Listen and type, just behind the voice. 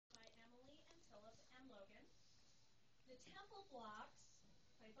The temple blocks,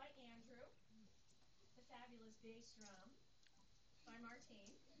 played by Andrew. The fabulous bass drum by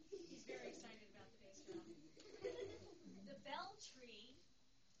Martine. He's very excited about the bass drum. The bell tree,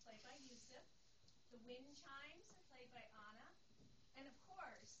 played by Yusuf. The wind chimes are played by Anna. And of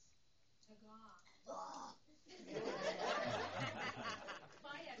course, the gong.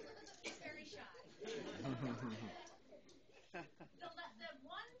 By Edward. He's very shy. The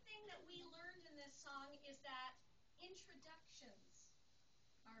one thing that we learned in this song is that introductions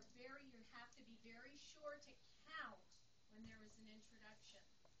are you have to be very sure to count when there is an introduction.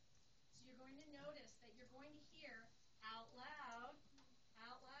 So you're going to notice that you're going to hear out loud,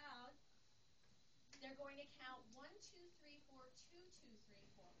 they're going to count 1, 2, 3, 4, 2, 2, 3,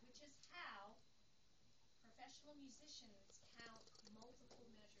 4, which is how professional musicians count multiple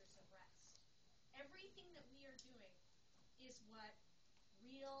measures of rest. Everything that we are doing is what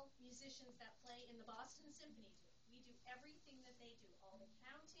real musicians that play in the Boston Symphony do. We do everything that they do, all the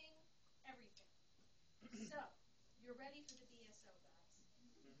counting, everything. So, you're ready for the BSO, guys.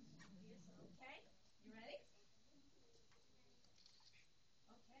 BSO, okay? You ready?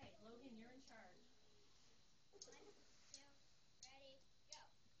 Okay, Logan, you're in charge.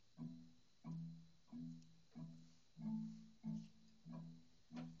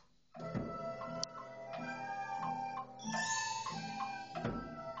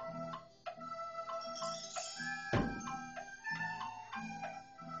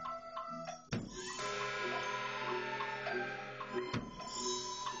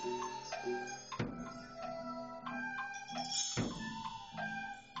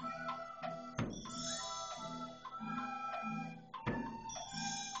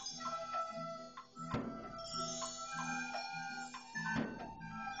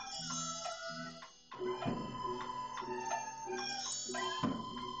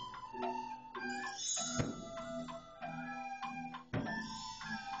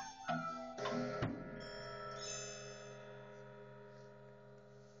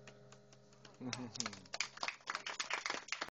 1, 2, ready, go.